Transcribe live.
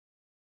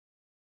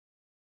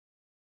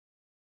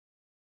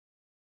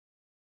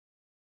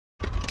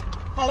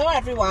Hello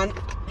everyone,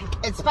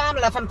 it's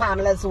Pamela from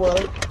Pamela's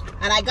World,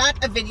 and I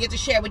got a video to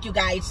share with you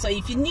guys. So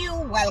if you're new,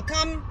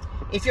 welcome.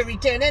 If you're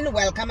returning,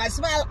 welcome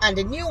as well. And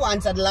the new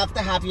ones, I'd love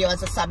to have you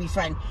as a subby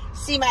friend.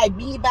 See my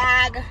bee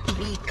bag,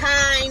 be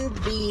kind,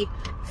 be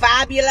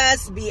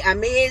fabulous, be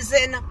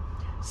amazing.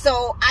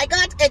 So I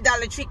got a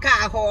Dollar Tree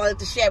car haul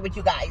to share with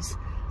you guys.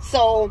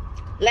 So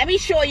let me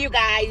show you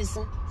guys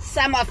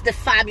some of the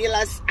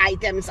fabulous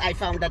items I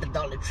found at the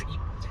Dollar Tree.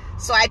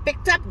 So I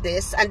picked up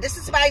this, and this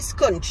is by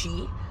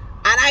Scunci,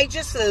 and I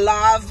just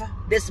love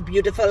this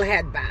beautiful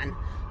headband.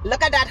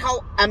 Look at that,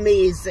 how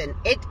amazing.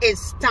 It is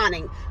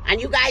stunning. And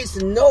you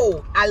guys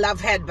know I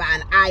love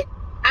headband. I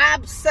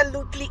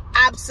absolutely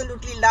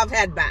love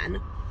headband.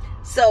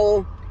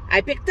 So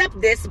I picked up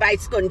this by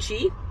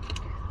Scunci,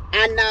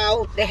 and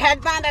now the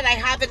headband that I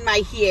have in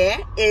my hair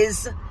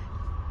is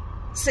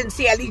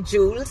Sincerely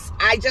Jules.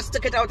 I just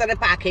took it out of the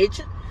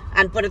package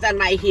and put it on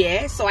my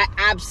hair, so I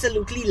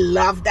absolutely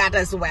love that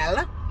as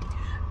well.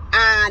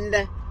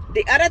 And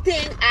the other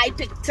thing I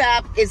picked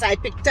up is I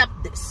picked up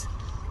this.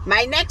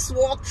 My next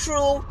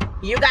walkthrough,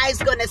 you guys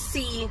gonna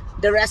see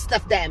the rest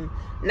of them.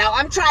 Now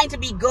I'm trying to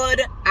be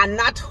good and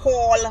not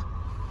haul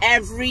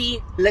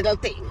every little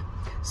thing.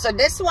 So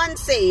this one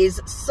says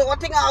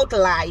sorting out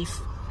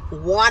life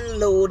one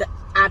load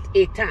at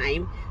a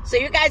time. So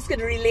you guys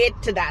can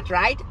relate to that,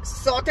 right?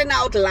 Sorting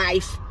out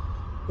life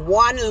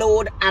one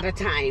load at a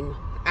time.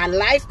 And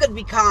life could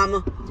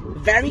become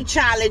very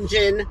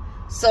challenging,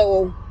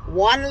 so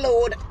one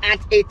load at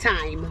a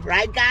time,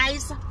 right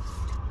guys?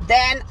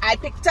 Then I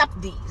picked up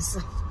these,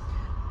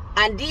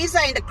 and these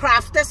are in the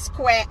Crafter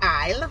Square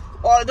aisle,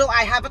 although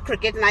I have a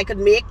Cricut and I could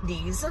make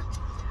these,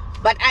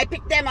 but I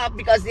picked them up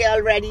because they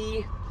are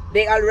ready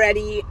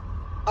made.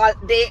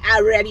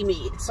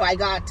 So I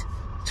got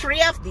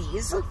 3 of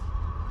these,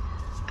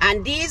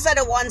 and these are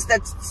the ones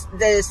that's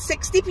the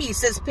 60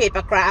 pieces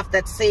paper craft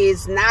that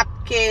says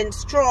napkin,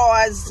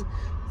 straws,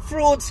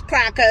 fruits,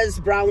 crackers,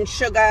 brown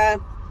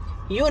sugar,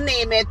 you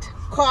name it,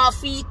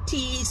 coffee,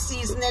 tea,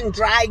 seasoning,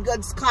 dry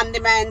goods,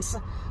 condiments.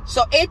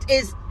 So it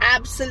is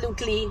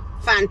absolutely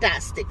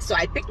fantastic. So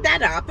I picked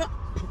that up.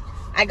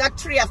 I got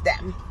 3 of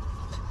them.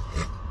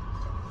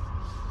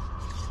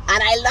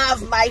 And I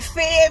love, my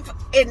fave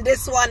in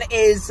this one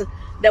is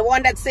the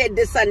one that said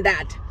this and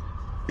that.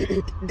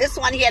 This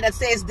one here that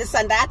says this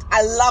and that,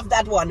 I love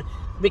that one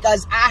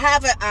because I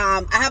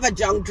have a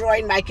junk drawer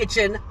in my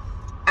kitchen,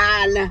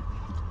 and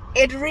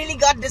it really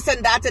got this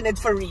and that in it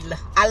for real.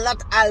 A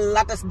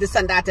lot of this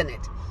and that in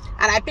it.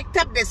 And I picked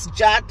up this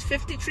Jot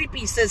 53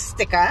 pieces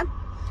sticker,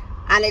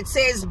 and it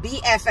says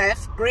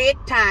BFF, great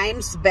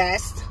times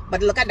best.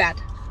 But look at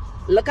that.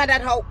 Look at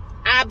that, how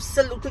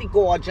absolutely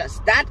gorgeous.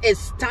 That is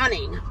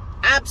stunning.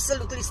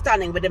 Absolutely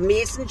stunning, with the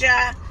mason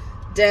jar,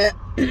 the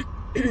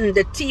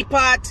the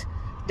teapot,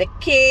 the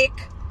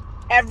cake,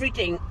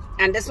 everything.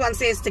 And this one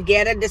says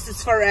together this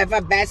is forever,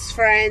 best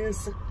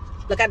friends.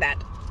 Look at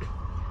that.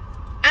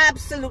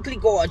 Absolutely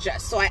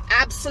gorgeous. So I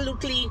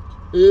absolutely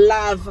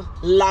love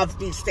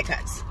these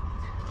stickers.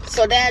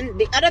 So then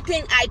the other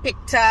thing I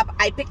picked up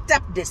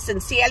this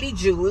Sincerely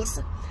Jules,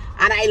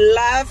 and I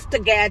love to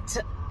get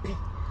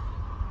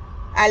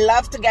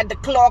the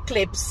claw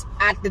clips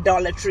at the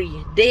Dollar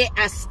Tree. They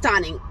are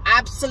stunning.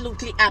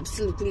 Absolutely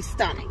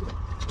stunning.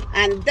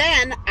 And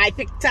then I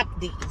picked up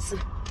these,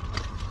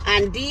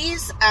 and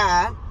these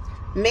are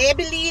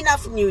Maybelline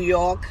of New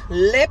York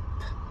Lip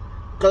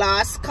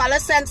Gloss Color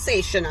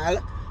Sensational.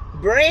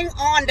 Bring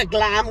on the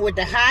glam with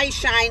the high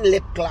shine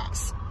lip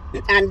gloss.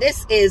 And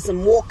this is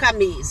Mocha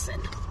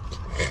Amazing.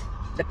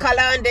 The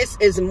color on this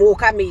is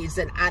Mocha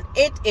Amazing, and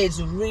it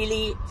is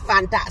really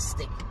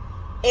fantastic.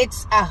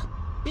 It's a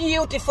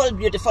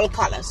beautiful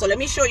color. So let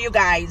me show you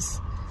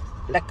guys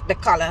the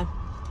color.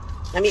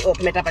 Let me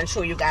open it up and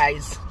show you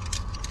guys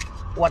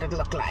what it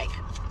looked like.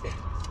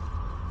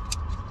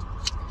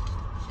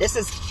 This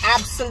is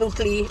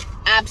absolutely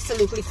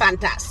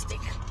fantastic.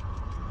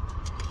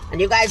 And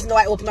you guys know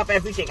I open up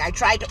everything. I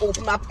try to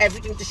open up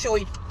everything to show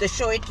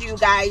it to you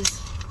guys.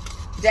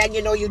 Then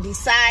you know, you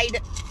decide.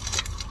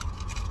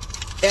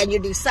 Then you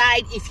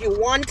decide if you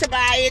want to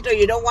buy it or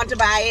you don't want to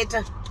buy it.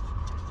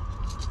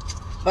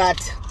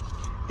 But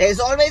there's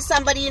always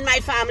somebody in my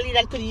family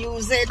that could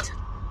use it.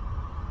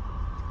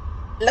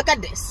 Look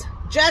at this.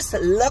 Just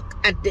look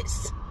at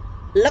this.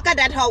 Look at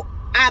that, how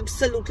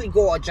absolutely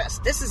gorgeous.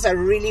 This is a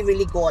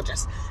really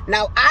gorgeous.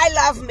 Now I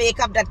love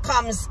makeup that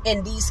comes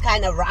in these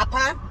kind of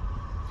wrapper,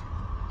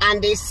 and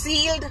they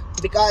sealed,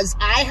 because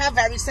I have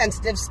very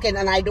sensitive skin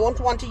and I don't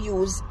want to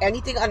use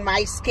anything on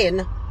my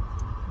skin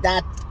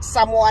that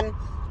someone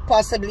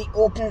possibly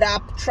opened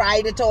up,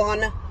 tried it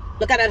on.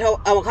 Look at that,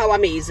 how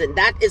amazing.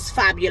 That is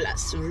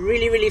fabulous.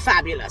 Really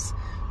fabulous.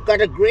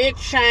 Got a great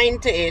shine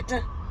to it,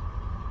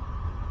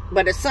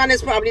 but the sun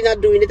is probably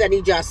not doing it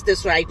any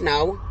justice right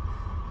now.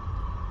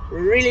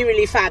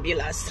 Really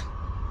fabulous.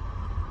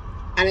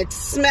 And it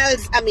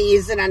smells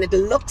amazing, and it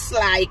looks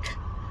like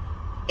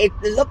it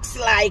looks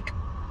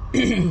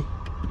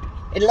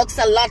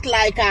a lot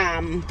like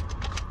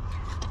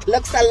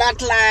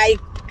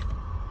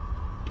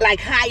like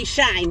high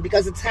shine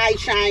because it's high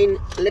shine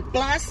lip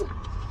gloss.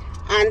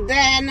 And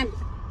then,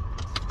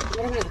 what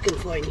am I looking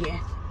for in here?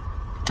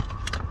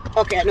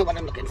 Okay, I know what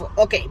I'm looking for.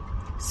 Okay,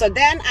 so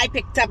then I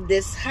picked up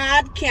this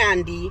Hard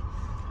Candy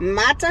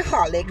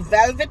Mattaholic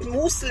Velvet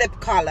Mousse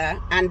Lip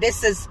Color, and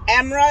this is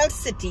Emerald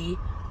City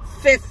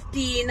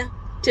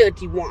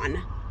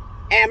 1531.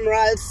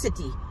 Emerald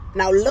City.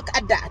 Now look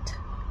at that.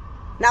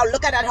 Now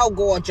look at that, how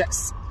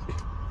gorgeous.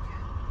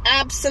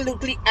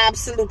 Absolutely,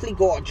 absolutely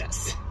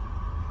gorgeous.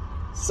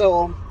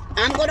 So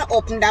I'm going to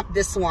open up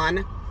this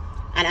one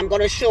and I'm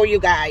going to show you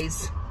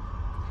guys.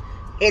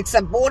 It's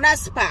a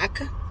bonus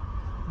pack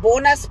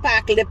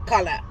lip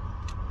color.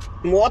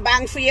 More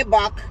bang for your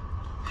buck.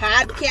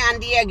 Hard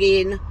Candy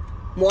again,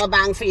 more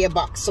bang for your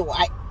buck. So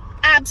I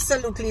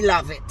absolutely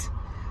love it.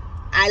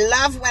 I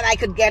love when I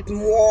could get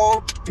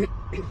more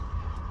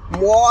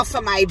more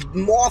for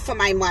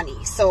my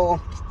money.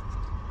 So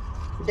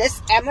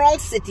this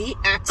Emerald City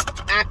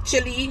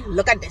actually,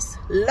 look at this.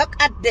 Look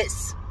at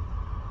this.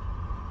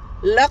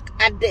 Look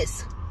at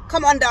this.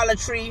 Come on, Dollar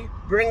Tree,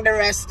 bring the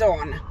rest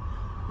on.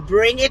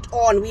 Bring it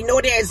on. We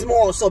know there's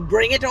more, so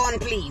bring it on,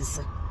 please.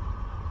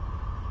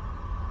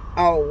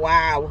 Oh,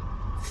 wow.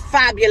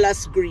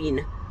 Fabulous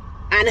green.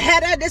 And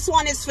Heather, this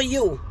one is for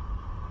you.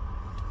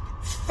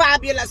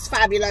 Fabulous,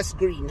 fabulous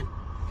green.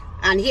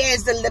 And here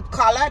is the lip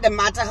color, the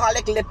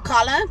Mattaholic lip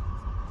color.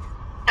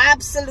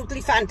 Absolutely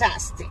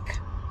fantastic.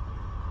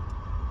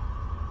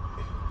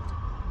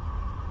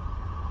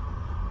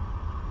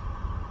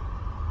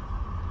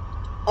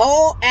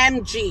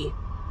 OMG.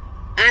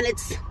 And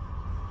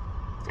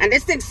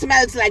this thing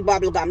smells like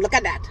bubblegum. Look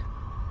at that.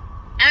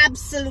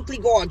 Absolutely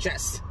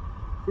gorgeous.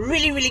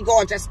 Really, really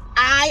gorgeous.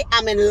 I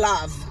am in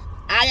love.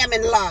 I am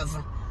in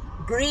love.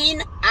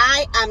 Green,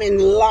 I am in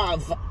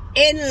love.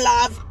 In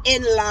love,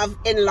 in love,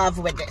 in love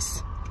with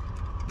this.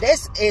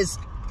 This is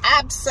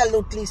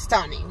absolutely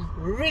stunning.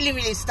 Really,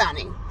 really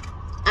stunning.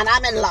 And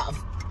I'm in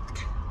love.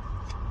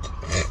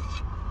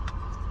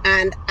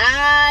 And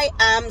I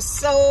am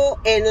so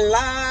in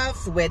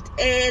love with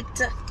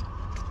it.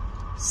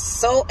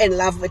 So in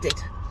love with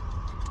it.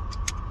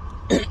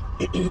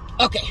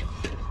 Okay.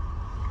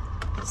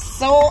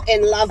 So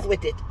in love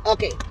with it.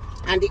 Okay.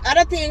 And the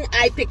other thing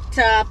I picked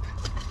up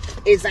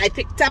is I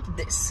picked up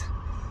this.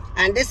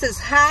 And this is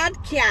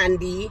Hard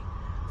Candy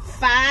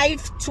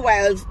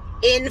 512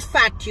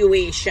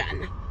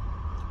 Infatuation.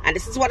 And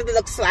this is what it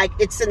looks like.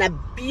 It's in a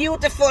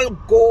beautiful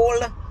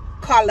gold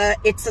color.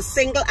 It's a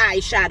single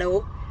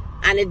eyeshadow.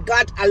 And it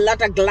got a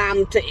lot of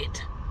glam to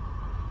it.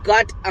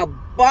 Got a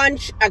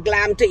bunch of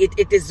glam to it.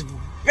 It is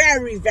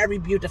very, very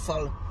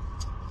beautiful.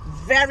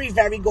 Very,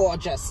 very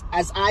gorgeous.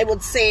 As I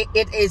would say,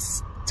 it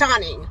is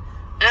stunning.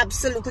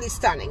 Absolutely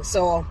stunning.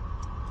 So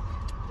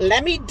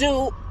let me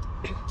do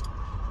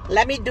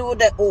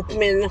the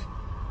opening.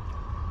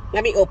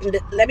 Let me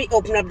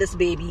open up this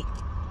baby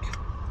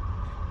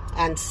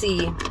and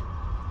see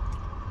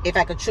if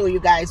I could show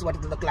you guys what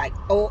it looked like.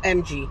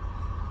 OMG.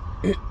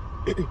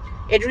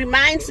 It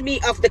reminds me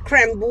of the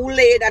creme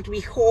brulee that we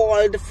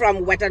hauled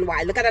from Wet n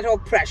Wild. Look at that, how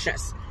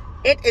precious.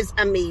 It is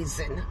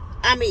amazing.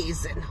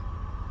 Amazing.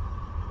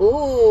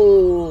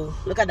 Ooh,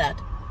 look at that.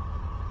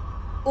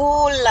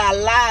 Ooh la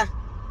la.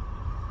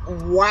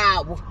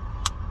 Wow.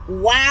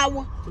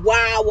 Wow,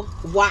 wow,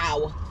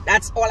 wow.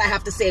 That's all I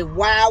have to say.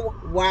 Wow,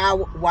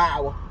 wow,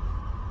 wow.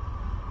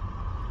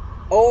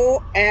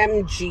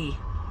 OMG.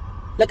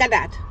 Look at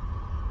that.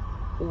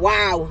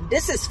 Wow,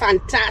 this is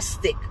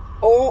fantastic.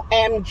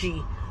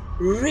 OMG.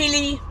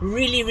 Really,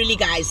 really, really,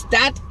 guys.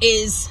 That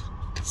is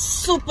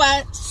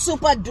super,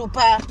 super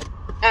duper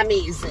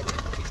amazing.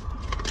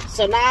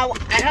 So now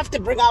I have to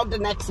bring out the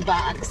next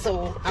bag.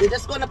 So I'm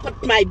just going to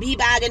put my B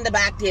bag in the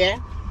back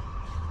here.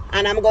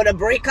 And I'm going to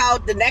break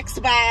out the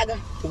next bag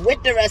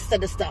with the rest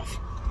of the stuff.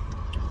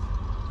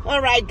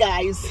 Alright,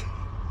 guys.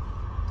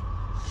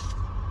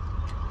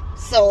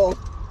 So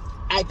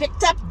I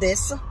picked up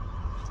this.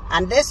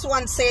 And this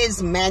one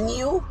says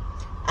menu.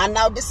 And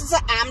now this is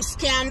an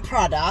Amscan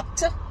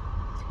product.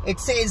 It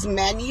says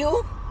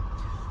menu.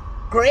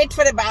 Great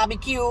for the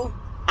barbecue.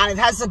 And it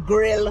has a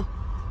grill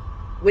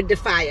with the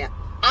fire.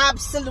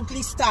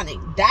 Absolutely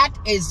stunning. That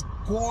is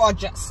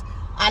gorgeous.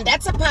 And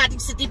that's a Party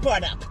City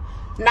product.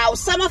 Now,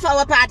 some of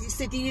our Party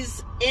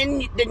Cities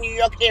in the New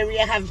York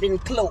area have been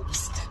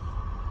closed.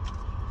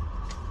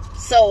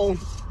 So,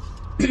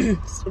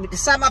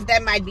 some of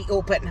them might be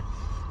open.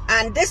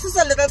 And this is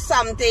a little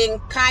something,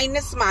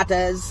 Kindness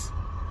Matters,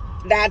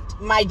 that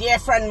my dear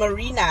friend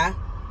Marina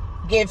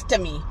gave to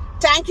me.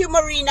 Thank you,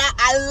 Marina.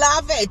 I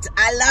love it.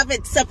 I love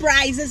it.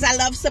 Surprises. I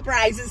love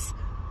surprises.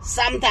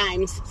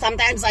 Sometimes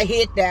I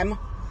hate them.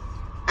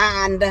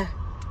 And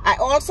I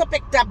also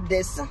picked up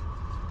this.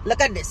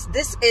 Look at this.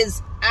 This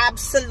is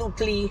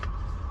absolutely,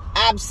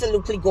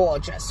 absolutely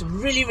gorgeous.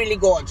 Really, really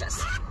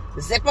gorgeous.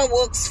 Zipper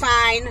works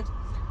fine.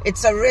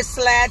 It's a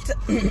wristlet.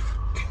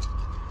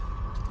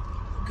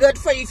 Good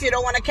for you if you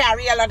don't want to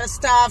carry a lot of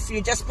stuff.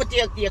 You just put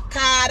your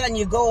card and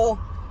you go.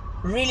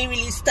 Really,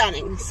 really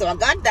stunning. So I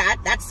got that.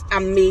 That's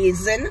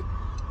amazing.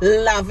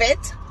 Love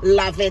it.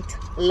 Love it.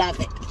 Love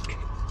it.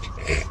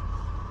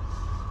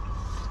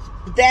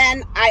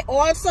 Then I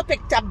also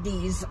picked up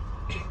these.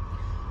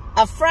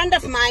 A friend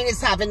of mine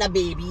is having a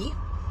baby,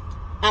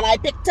 and I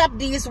picked up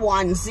these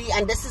onesie,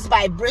 and this is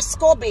by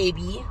Briscoe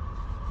Baby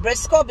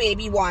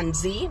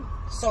onesie.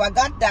 So I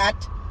got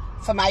that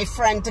for my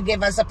friend to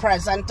give as a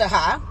present to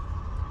her.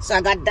 So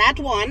I got that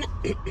one.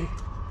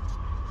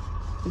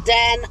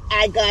 Then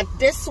I got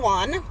this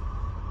one.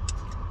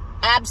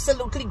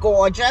 Absolutely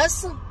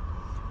gorgeous.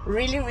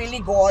 Really, really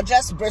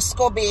gorgeous.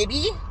 Briscoe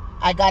Baby.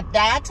 I got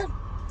that.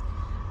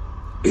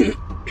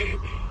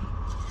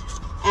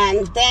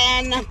 And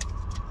then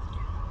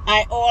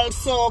I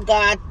also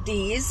got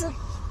these.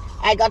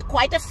 I got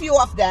quite a few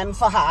of them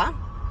for her.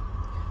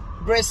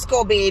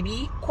 Briscoe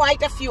Baby.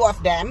 Quite a few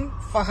of them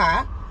for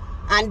her.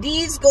 And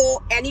these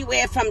go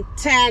anywhere from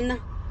 $10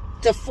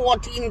 to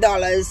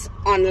 $14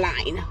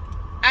 online.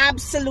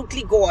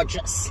 Absolutely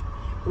gorgeous.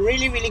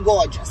 Really, really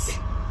gorgeous.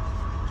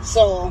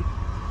 So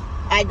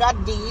I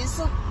got these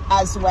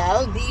as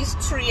well. These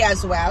 3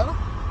 as well.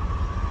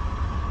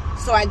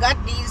 So I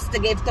got these to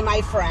give to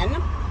my friend.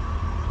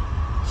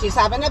 She's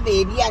having a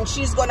baby and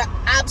she's gonna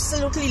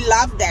absolutely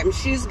love them.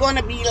 She's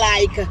gonna be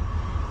like,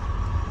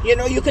 you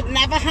know, you could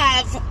never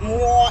have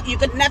more, you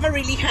could never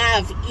really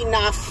have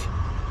enough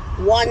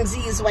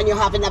onesies when you're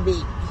having a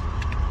baby.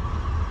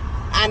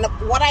 And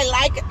what I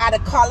like are the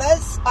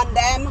colors on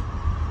them.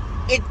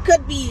 It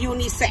could be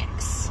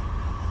unisex.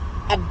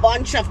 A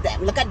bunch of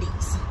them. Look at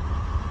these.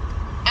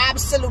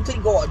 Absolutely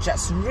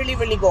gorgeous. Really,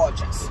 really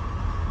gorgeous.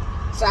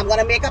 So I'm going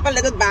to make up a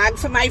little bag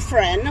for my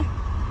friend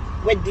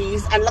with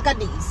these. And look at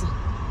these.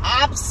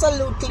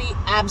 Absolutely,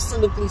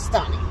 absolutely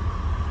stunning.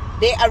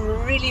 They are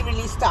really,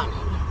 really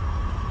stunning.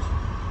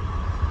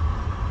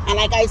 And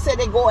like I said,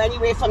 they go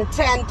anywhere from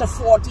 $10 to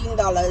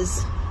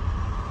 $14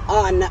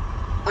 online.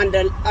 And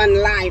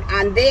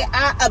they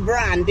are a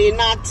brand.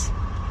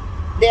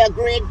 They're a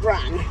great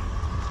brand.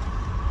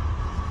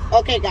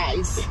 Okay,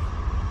 guys.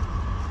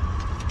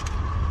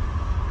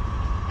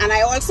 And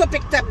I also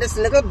picked up this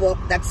little book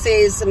that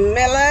says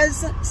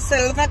Miller's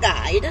Silver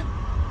Guide.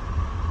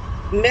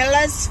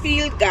 Miller's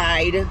Field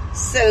Guide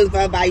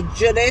Silver by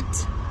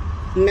Judith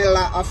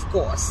Miller, of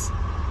course.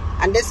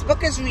 And this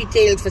book is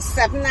retailed for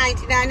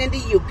 $7.99 in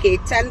the UK,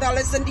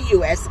 $10 in the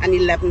US, and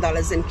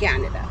 $11 in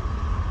Canada.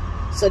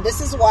 So this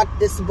is what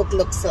this book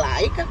looks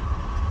like.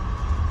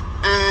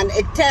 And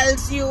it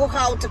tells you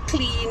how to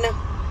clean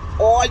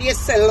all your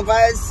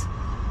silvers,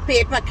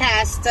 paper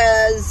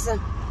casters,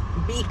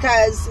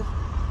 beakers.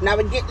 Now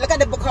look at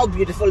the book, how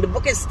beautiful. The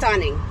book is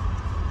stunning.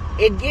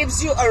 It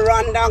gives you a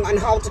rundown on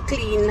how to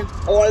clean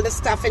all the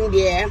stuff in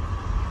there,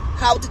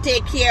 how to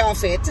take care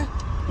of it.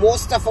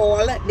 Most of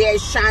all,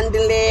 there's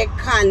chandelier,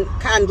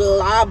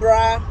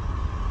 candelabra,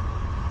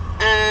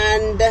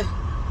 and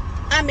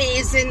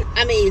amazing,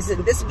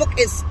 amazing. This book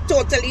is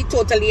totally,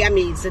 totally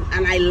amazing,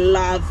 and I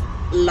love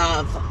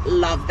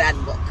that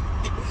book.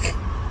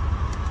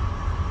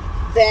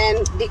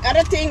 Then the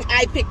other thing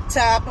I picked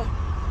up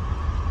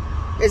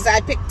is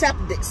I picked up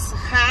this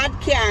Hard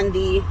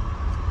Candy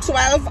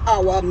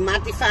 12-hour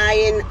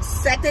mattifying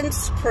setting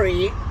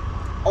spray,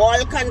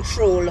 oil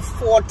control,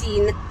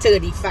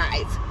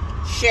 $14.35.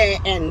 Share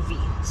Envy.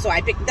 So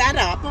I picked that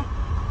up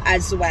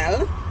as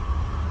well.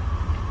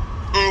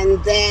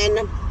 And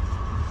then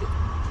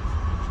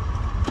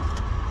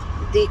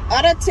the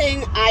other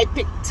thing I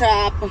picked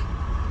up,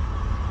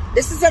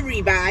 this is a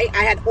rebuy.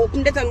 I had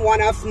opened it on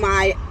one of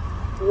my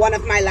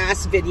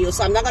last videos,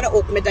 so I'm not going to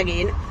open it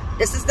again.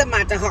 This is the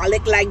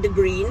Mattaholic Like the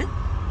Green.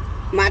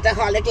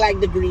 Mattaholic Like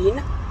the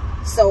Green.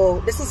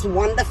 So this is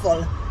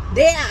wonderful.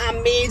 They are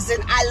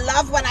amazing. I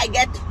love when I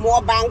get more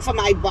bang for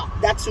my buck.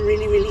 That's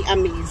really, really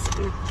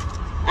amazing.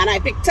 And I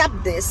picked up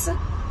this.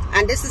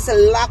 And this is a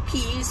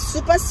Lucky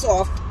Super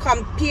Soft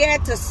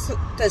compared to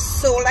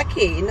Solar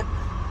Cane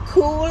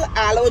Cool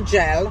Aloe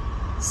Gel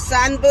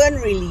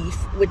Sunburn Relief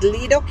with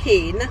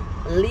lidocaine,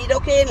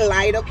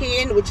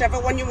 whichever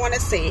one you want to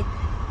say,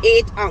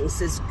 8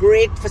 ounces.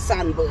 Great for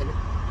sunburn.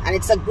 And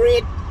it's a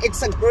great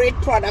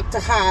product to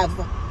have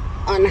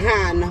on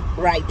hand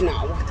right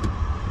now.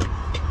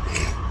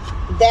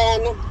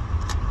 Then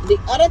the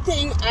other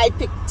thing I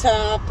picked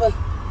up,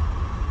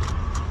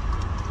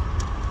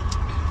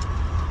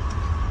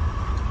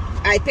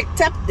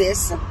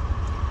 this,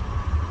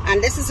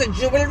 and this is a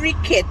jewelry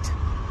kit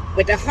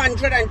with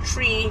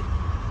 103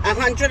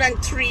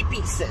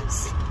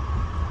 pieces.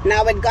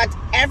 Now it got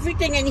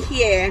everything in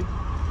here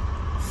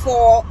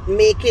for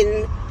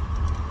making,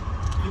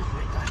 oh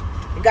my God,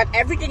 it got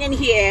everything in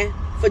here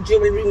for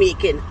jewelry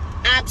making.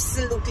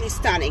 Absolutely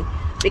stunning,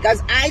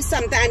 because I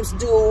sometimes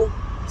do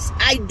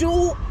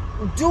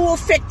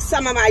fix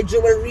some of my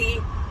jewelry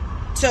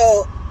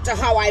to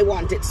how I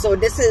want it. So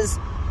this is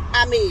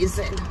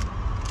amazing.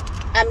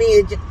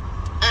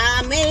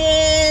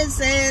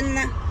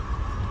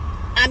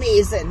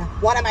 Amazing.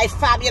 One of my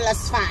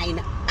fabulous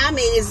find.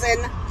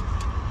 Amazing.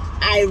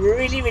 I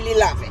really, really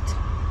love it.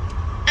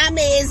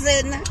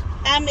 Amazing.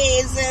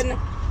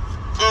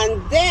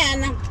 And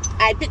then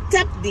I picked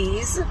up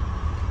these.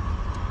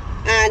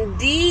 And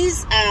these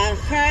these are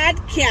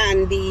Hard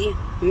Candy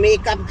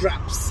makeup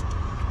drops.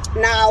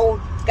 Now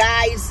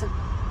guys,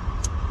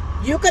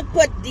 you could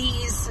put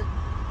these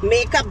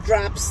makeup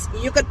drops,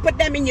 you could put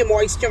them in your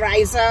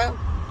moisturizer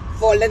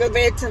for a little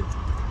bit,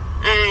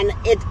 and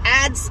it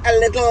adds a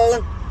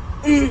little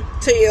to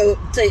your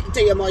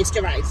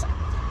moisturizer.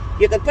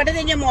 You could put it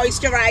in your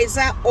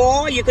moisturizer,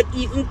 or you could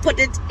even put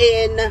it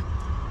in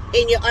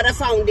your other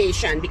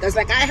foundation, because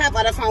like I have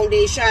other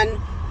foundation,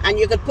 and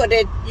you could put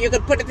it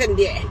in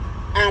there.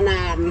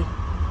 And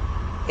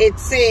it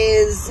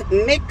says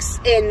Mix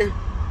in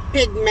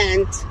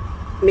Pigment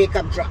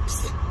makeup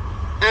drops.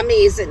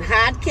 Amazing.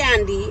 Hard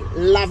Candy,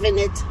 loving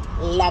it,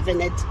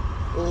 loving it,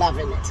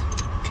 loving it.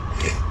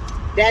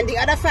 Then the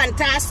other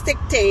fantastic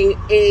thing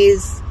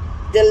is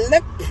the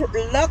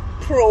Look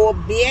Pro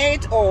Bare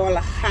It All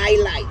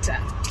highlighter.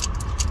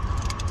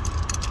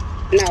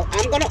 Now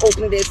I'm gonna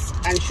open this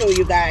and show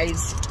you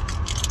guys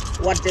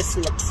what this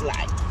looks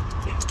like.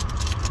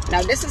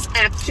 Now this is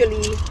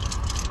actually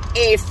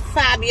a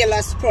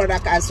fabulous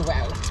product as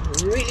well.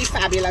 Really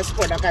fabulous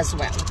product as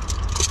well.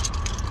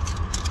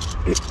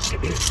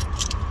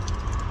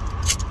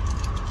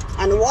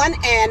 On one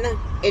end,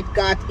 it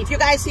got, if you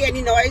guys hear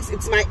any noise,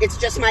 it's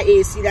just my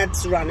AC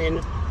that's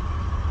running.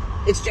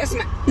 It's just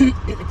my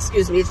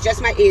excuse me, it's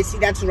just my AC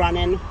that's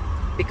running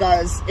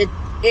because it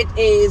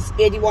is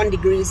 81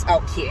 degrees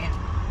out here.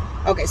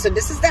 Okay, so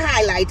this is the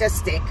highlighter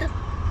stick.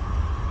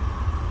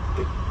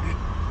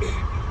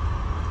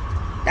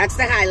 That's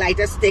the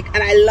highlighter stick,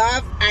 and I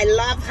love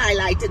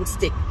highlighting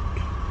stick.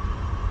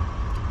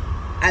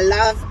 I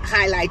love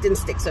highlighting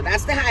stick. So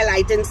that's the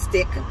highlighting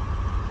stick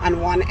on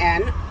one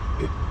end.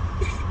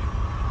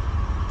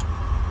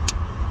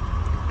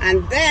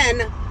 And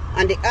then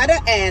on the other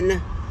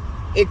end,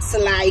 it's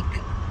like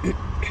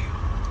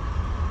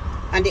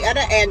on the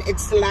other end,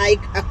 it's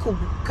like a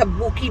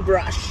kabuki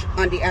brush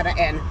on the other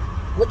end,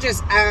 which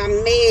is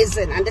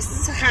amazing. And this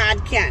is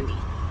Hard Candy.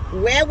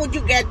 Where would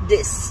you get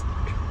this?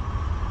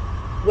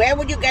 Where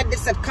would you get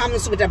this that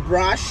comes with a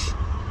brush?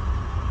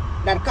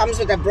 That comes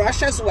with a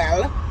brush as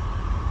well,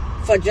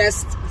 for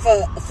just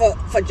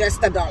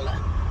 $1.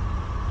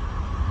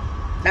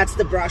 That's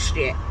the brush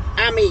there.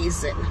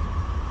 Amazing.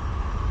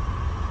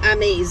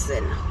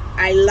 Amazing.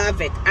 I love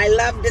it. I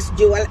love this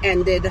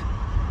dual-ended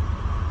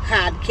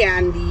Hard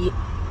Candy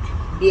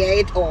Bare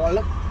It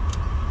All.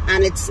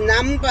 And it's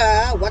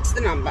number, what's the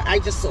number? I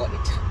just saw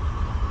it.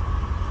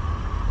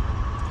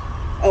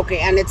 Okay,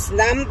 and it's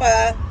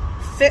number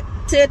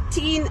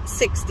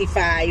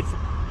 1365,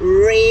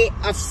 Ray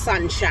of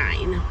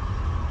Sunshine.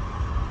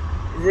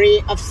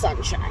 Ray of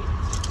Sunshine.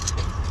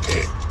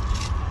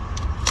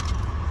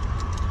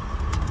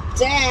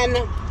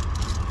 Then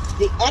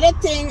the other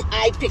thing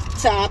I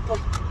picked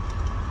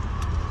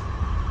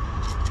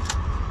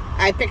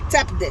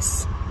up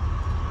this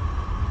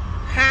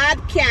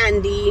Hard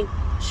Candy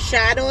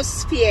Shadow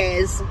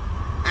Spheres,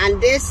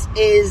 and this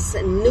is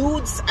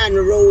Nudes and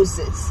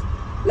Roses.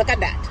 Look at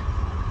that.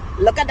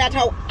 Look at that,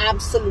 how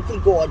absolutely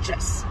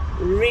gorgeous.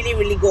 Really,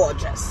 really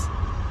gorgeous.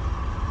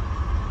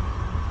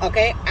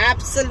 Okay,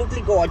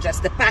 absolutely gorgeous.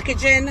 The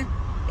packaging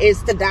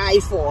is to die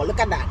for. Look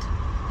at that.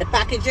 The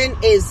packaging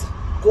is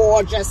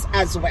gorgeous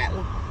as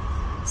well.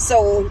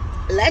 So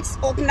let's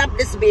open up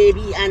this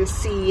baby and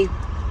see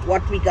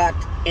what we got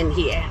in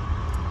here.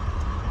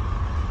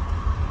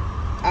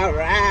 All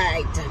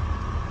right.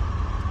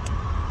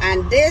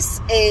 And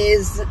this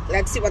is,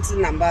 let's see what's the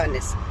number on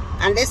this.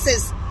 And this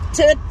is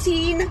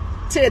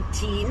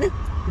 1313,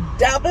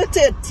 double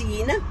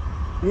 13,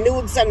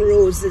 Nudes and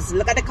Roses.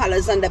 Look at the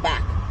colors on the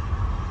back.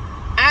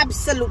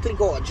 Absolutely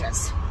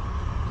gorgeous.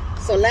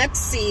 So let's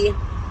see.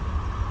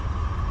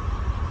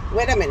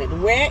 Wait a minute.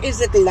 Where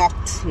is it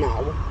locked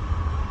now?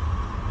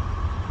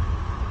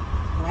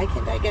 Why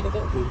can't I get it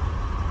open?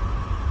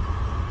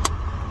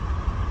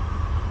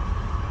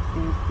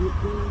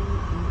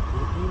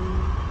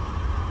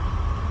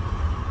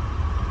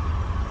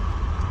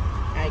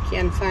 I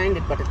can't find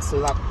it, but it's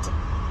locked.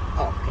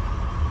 Okay.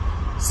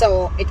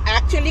 So it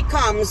actually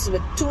comes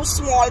with 2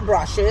 small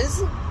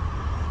brushes,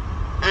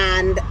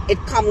 and it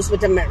comes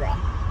with a mirror.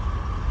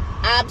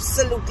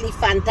 Absolutely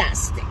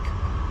fantastic.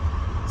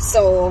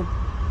 So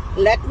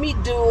let me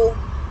do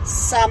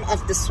some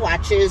of the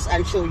swatches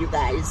and show you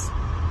guys.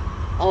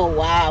 Oh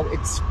wow,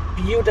 it's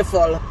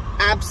beautiful.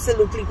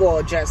 Absolutely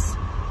gorgeous.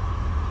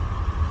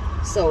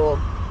 So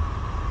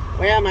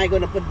where am I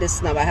going to put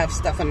this now? I have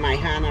stuff in my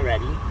hand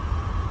already.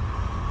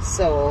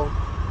 So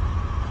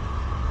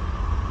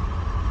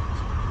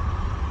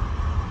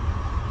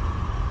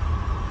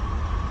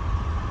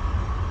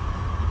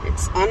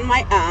it's on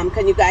my arm.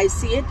 Can you guys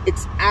see it?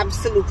 It's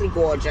absolutely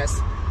gorgeous.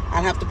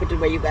 I'll have to put it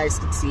where you guys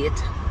can see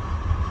it.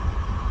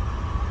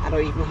 I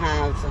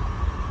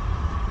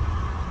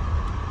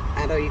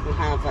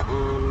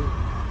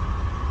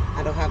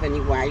don't have any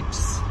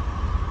wipes.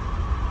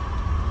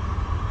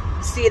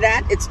 See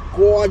that? It's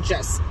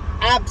gorgeous.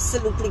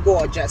 Absolutely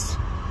gorgeous.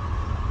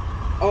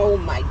 Oh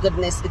my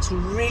goodness, it's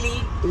really,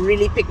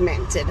 really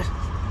pigmented.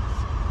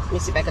 Let me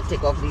see if I can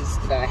take off these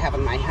that I have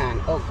in my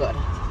hand. Oh good.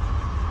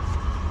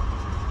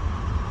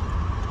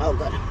 so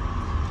good.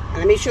 And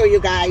let me show you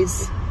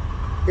guys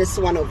this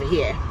one over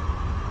here.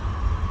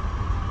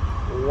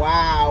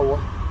 Wow.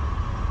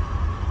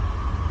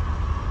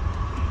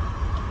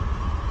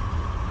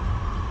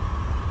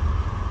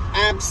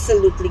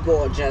 Absolutely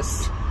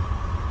gorgeous.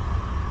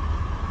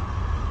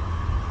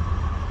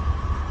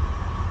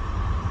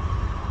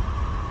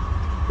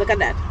 Look at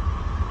that.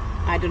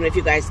 I don't know if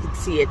you guys can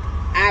see it.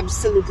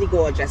 Absolutely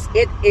gorgeous.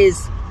 It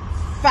is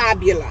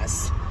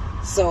fabulous.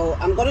 So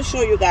I'm going to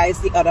show you guys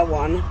the other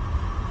one.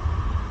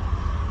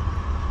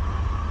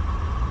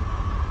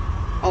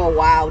 Oh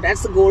wow,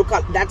 that's the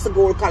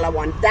gold color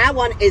one. That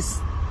one is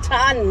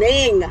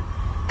stunning.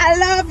 I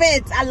love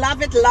it. I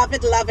love it, love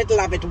it, love it,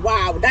 love it.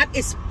 Wow, that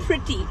is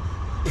pretty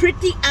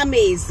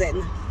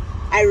amazing.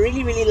 I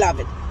really, really love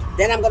it.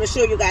 Then I'm going to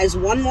show you guys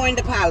one more in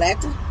the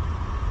palette.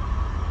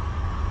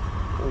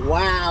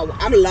 Wow,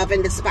 I'm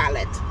loving this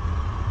palette.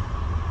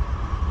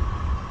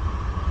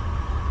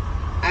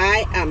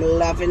 I am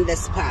loving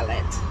this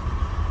palette.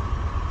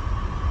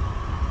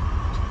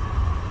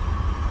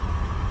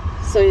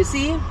 So you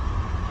see,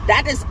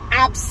 that is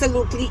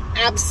absolutely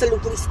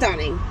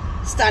stunning.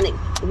 Stunning.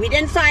 We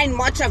didn't find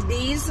much of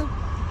these.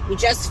 We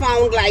just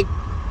found like,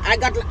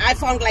 I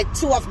found like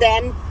 2 of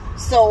them.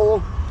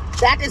 So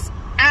that is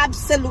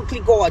absolutely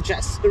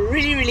gorgeous.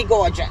 Really, really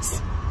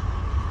gorgeous.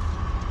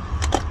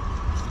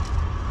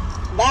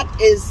 That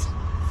is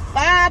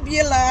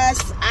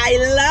fabulous. I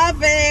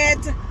love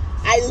it.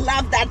 I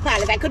love that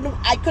palette. I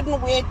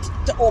couldn't wait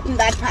to open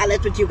that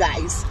palette with you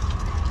guys.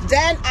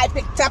 Then I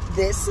picked up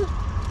this,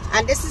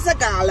 and this is a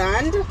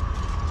garland,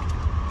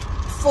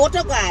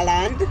 photo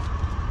garland.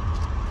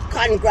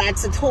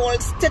 Congrats, it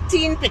holds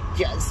 13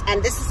 pictures,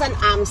 and this is an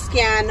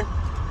ArmScan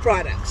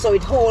product. So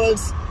it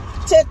holds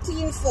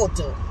 13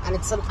 photos, and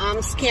it's an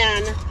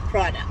ArmScan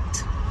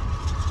product.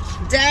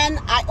 Then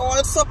I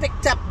also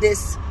picked up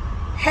this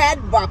head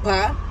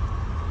bopper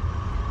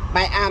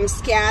by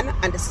ArmScan,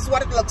 and this is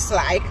what it looks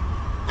like.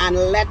 And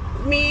let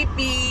me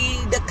be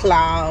the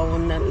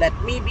clown. Let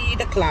me be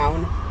the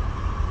clown.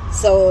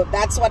 So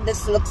that's what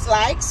this looks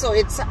like. So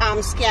it's an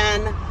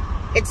ArmScan.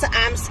 It's an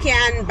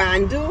ArmScan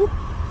bandeau.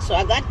 So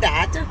I got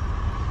that.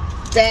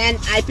 Then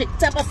I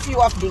picked up a few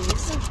of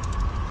these.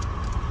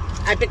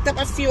 I picked up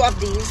a few of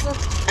these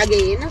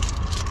again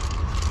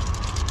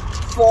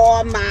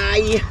for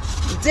my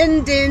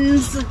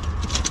din-dins.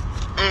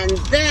 And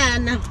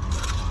then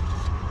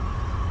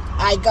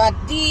I got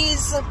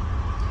these,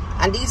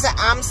 and these are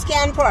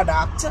ArmScan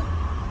product,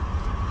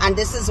 and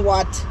this is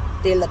what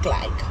they look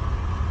like.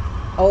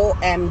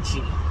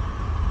 OMG,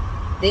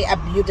 they are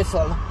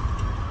beautiful,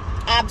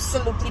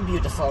 absolutely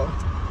beautiful.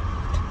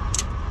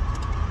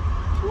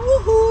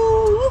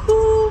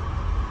 Woohoo,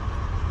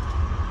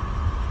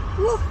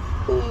 woohoo,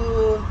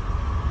 woohoo.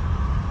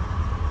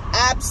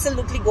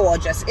 Absolutely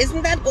gorgeous.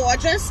 Isn't that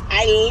gorgeous?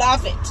 I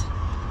love it.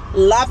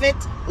 Love it,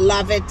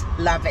 love it,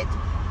 love it.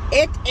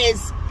 It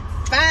is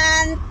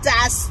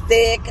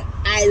fantastic.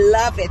 I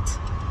love it.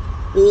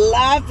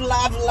 Love,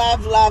 love,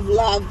 love, love,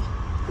 love,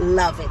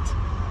 love it.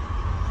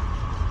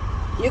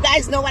 You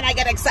guys know when I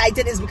get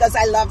excited is because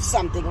I love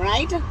something,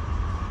 right?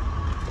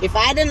 If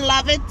I didn't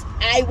love it,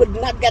 I would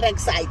not get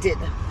excited.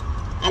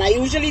 And I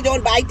usually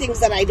don't buy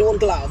things that I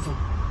don't love.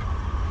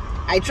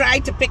 I try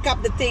to pick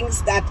up the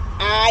things that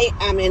I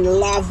am in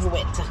love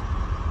with.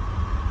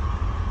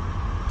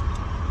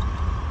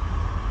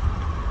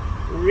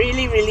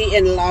 Really, really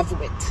in love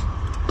with.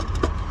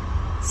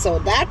 So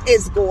that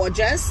is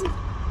gorgeous.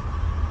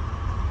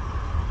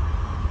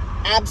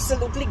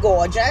 Absolutely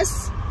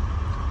gorgeous.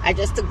 I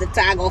just took the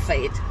tag off of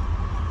it.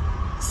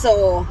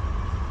 So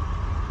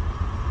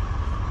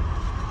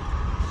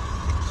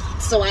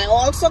I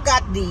also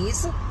got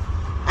these,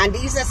 and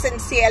these are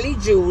Sincerely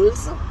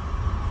Jewels.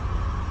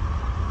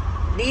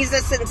 These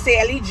are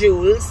Sincerely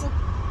Jewels.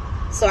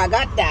 So I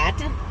got that,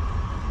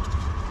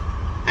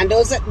 and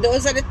those are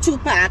the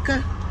 2-pack.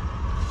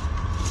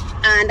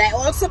 And I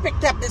also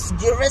picked up this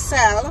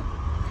Duracell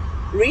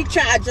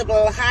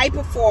rechargeable high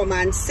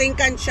performance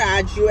sync and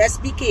charge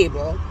USB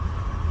cable.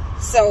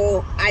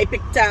 So I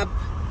picked up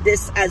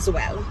this as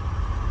well.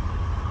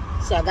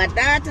 So I got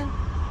that.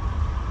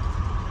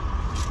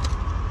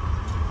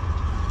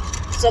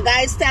 So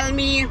guys, tell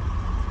me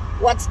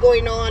what's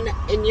going on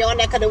in your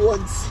neck of the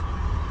woods.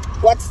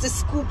 What's the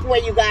scoop where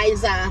you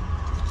guys are?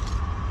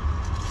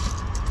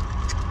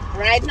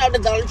 Right now the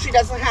Dollar Tree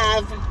doesn't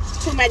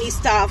have too many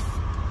stuff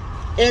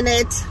in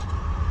it.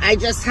 I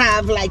just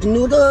have like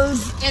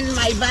noodles in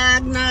my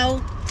bag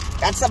now.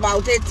 That's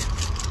about it.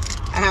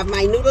 I have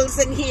my noodles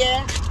in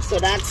here, so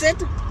that's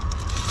it.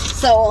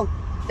 So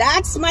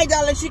that's my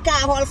Dollar Tree car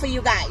haul for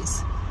you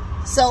guys.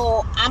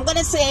 So I'm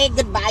gonna say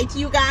goodbye to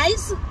you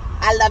guys.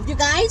 I love you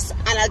guys,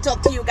 and I'll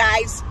talk to you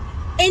guys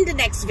in the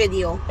next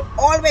video.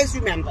 Always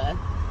remember,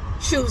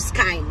 choose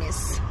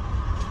kindness.